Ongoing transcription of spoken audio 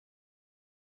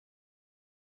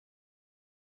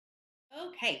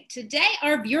Okay, today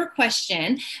our viewer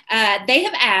question, they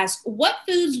have asked, what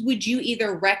foods would you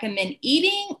either recommend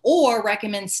eating or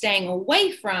recommend staying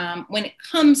away from when it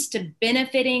comes to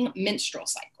benefiting menstrual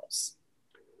cycles?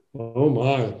 Oh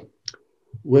my.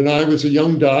 When I was a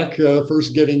young doc,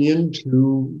 first getting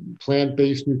into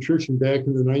plant-based nutrition back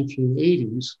in the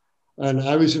 1980s, and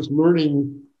I was just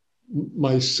learning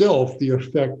myself the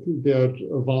effect that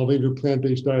evolving to a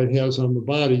plant-based diet has on the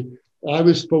body. I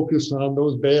was focused on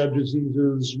those bad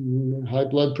diseases, high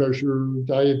blood pressure,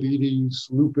 diabetes,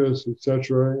 lupus,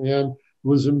 etc., and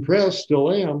was impressed,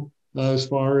 still am, as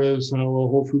far as how a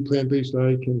whole food plant-based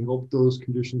diet can help those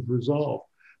conditions resolve.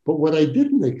 But what I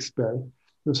didn't expect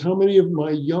was how many of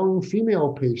my young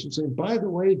female patients say, by the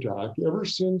way, doc, ever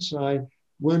since I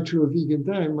went to a vegan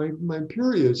diet, my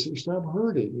periods have stopped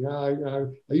hurting. I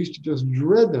used to just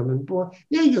dread them. And boy,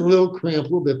 yeah, you get a little cramp, a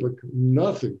little bit, but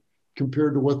nothing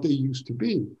compared to what they used to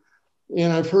be.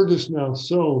 And I've heard this now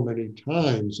so many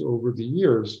times over the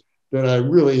years that I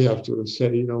really have to say,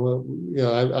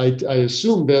 I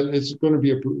assume that it's going to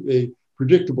be a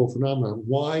predictable phenomenon.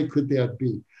 Why could that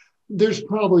be? There's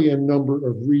probably a number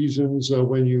of reasons.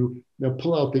 When you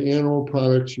pull out the animal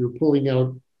products, you're pulling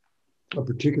out a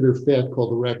particular fat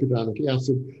called arachidonic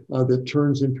acid that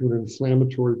turns into an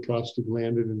inflammatory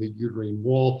prostaglandin in the uterine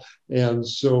wall. And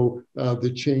so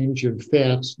the change in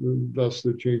fats, thus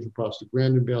the change in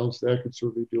prostaglandin balance, that could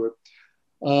certainly do it.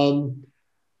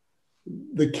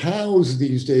 The cows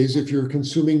these days, if you're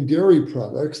consuming dairy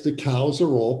products, the cows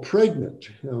are all pregnant.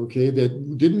 Okay,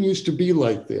 that didn't used to be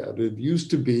like that. It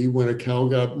used to be when a cow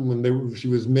she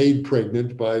was made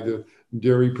pregnant by the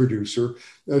dairy producer,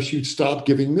 she'd stop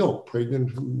giving milk.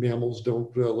 Pregnant mammals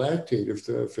don't lactate.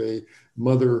 If a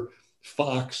mother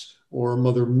fox or a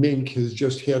mother mink has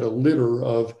just had a litter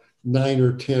of 9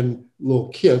 or 10 little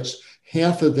kits,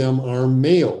 half of them are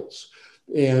males.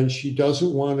 And she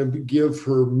doesn't want to give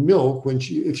her milk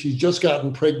if she's just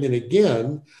gotten pregnant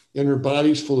again and her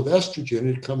body's full of estrogen,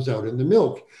 it comes out in the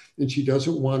milk. And she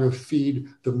doesn't want to feed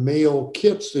the male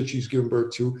kits that she's given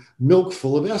birth to milk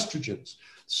full of estrogens.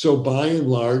 So by and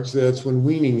large, that's when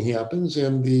weaning happens,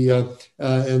 and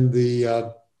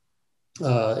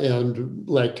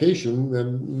lactation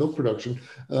and milk production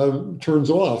turns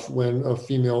off when a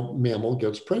female mammal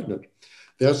gets pregnant.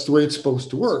 That's the way it's supposed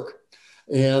to work.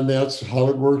 And that's how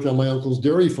it worked on my uncle's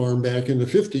dairy farm back in the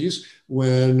 50s.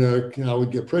 When a cow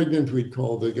would get pregnant, we'd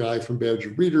call the guy from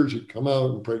Badger Breeders. He'd come out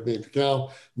and impregnate the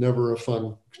cow. Never a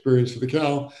fun experience for the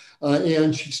cow.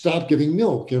 And she'd stop giving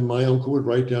milk. And my uncle would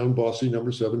write down bossy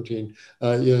number 17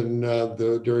 in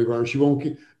the dairy barn. She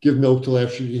won't give milk till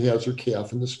after she has her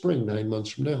calf in the spring, 9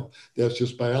 months from now. That's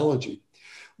just biology.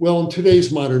 Well, in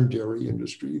today's modern dairy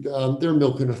industry, they're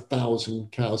milking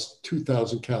 1,000 cows,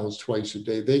 2,000 cows twice a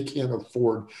day. They can't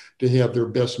afford to have their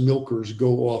best milkers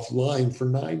go offline for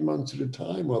 9 months at a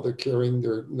time while they're carrying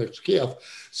their next calf.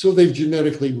 So they've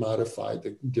genetically modified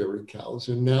the dairy cows,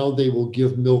 and now they will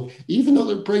give milk, even though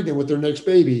they're pregnant with their next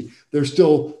baby, they're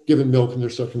still giving milk and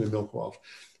they're sucking the milk off.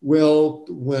 Well,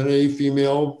 when a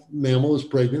female mammal is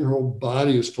pregnant, her whole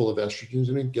body is full of estrogens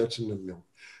and it gets in the milk.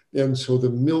 And so the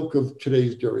milk of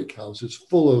today's dairy cows is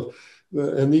full of,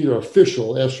 and these are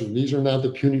official estrogen. These are not the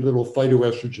puny little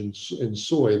phytoestrogens in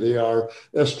soy. They are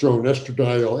estrone,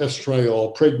 estradiol,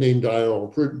 estriol,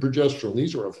 pregnanediol, progesterone.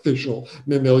 These are official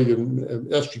mammalian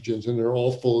estrogens, and they're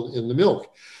all full in the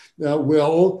milk.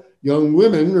 Well, young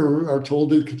women are told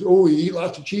to, oh, you eat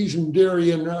lots of cheese and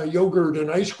dairy and yogurt and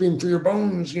ice cream for your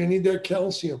bones. You need that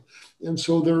calcium. And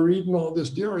so they're eating all this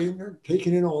dairy and they're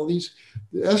taking in all these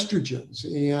estrogens,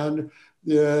 and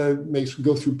makes them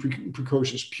go through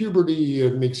precocious puberty.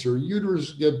 It makes their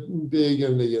uterus get big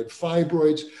and they get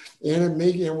fibroids. And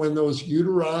when those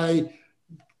uteri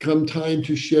come time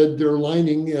to shed their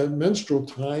lining at menstrual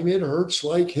time, it hurts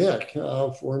like heck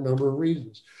for a number of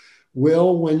reasons.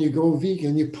 Well, when you go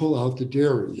vegan, you pull out the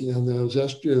dairy, and those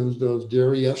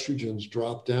dairy estrogens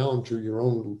drop down to your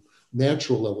own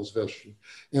natural levels of estrogen.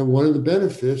 And one of the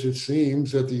benefits, it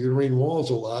seems, that the uterine wall is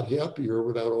a lot happier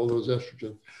without all those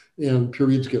estrogens, and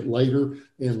periods get lighter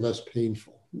and less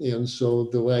painful. And so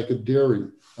the lack of dairy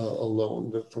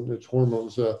alone from its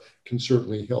hormones can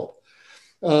certainly help.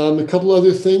 A couple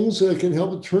other things can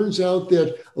help. It turns out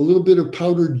that a little bit of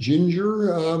powdered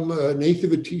ginger, an eighth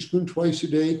of a teaspoon twice a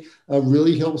day,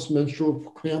 really helps menstrual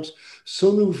cramps.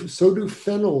 So do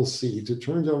fennel seeds. It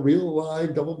turns out real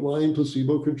live, double-blind,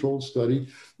 placebo-controlled study,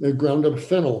 ground up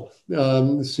fennel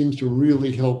seems to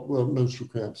really help menstrual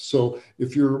cramps. So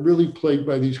if you're really plagued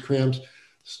by these cramps,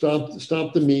 stop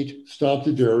the meat, stop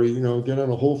the dairy, get on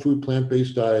a whole food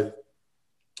plant-based diet.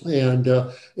 And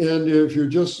if you're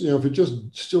just, if it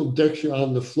just still decks you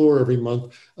on the floor every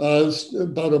month,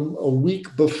 about a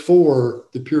week before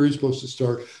the period's supposed to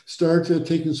start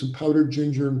taking some powdered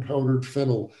ginger and powdered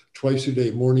fennel twice a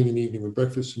day, morning and evening, with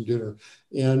breakfast and dinner.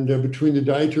 And between the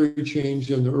dietary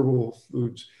change and the herbal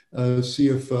foods, see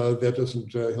if that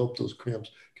doesn't help those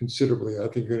cramps considerably. I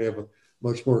think you're going to have a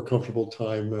much more comfortable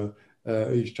time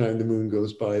each time the moon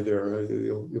goes by there.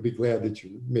 You'll be glad that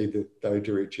you made the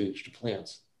dietary change to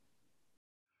plants.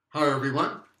 Hi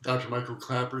everyone, Dr. Michael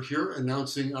Klaper here,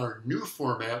 announcing our new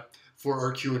format for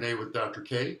our Q&A with Dr.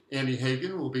 K. Annie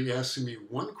Hagen will be asking me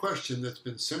one question that's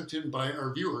been sent in by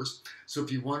our viewers. So if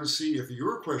you want to see if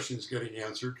your question is getting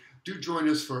answered, do join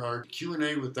us for our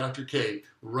Q&A with Dr. K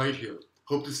right here.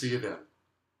 Hope to see you then.